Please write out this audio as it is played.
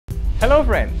Hello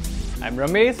friends, I'm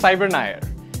Ramesh Cyber Nair,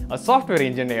 a software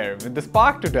engineer with the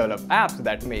spark to develop apps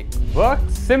that make work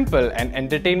simple and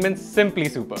entertainment simply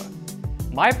super.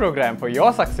 My program for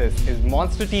your success is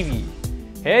Monster TV.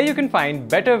 Here you can find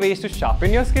better ways to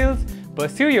sharpen your skills,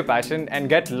 pursue your passion and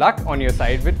get luck on your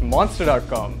side with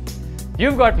Monster.com.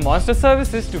 You've got Monster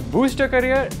services to boost your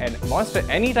career and Monster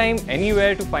anytime,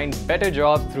 anywhere to find better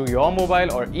jobs through your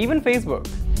mobile or even Facebook.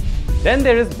 Then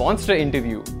there is Monster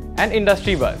Interview and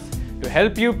Industry Buzz to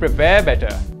help you prepare better.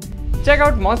 Check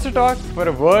out Monster Talk for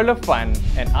a world of fun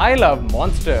and I love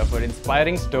Monster for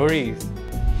inspiring stories.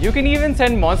 You can even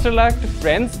send Monster Luck to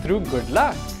friends through Good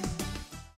Luck.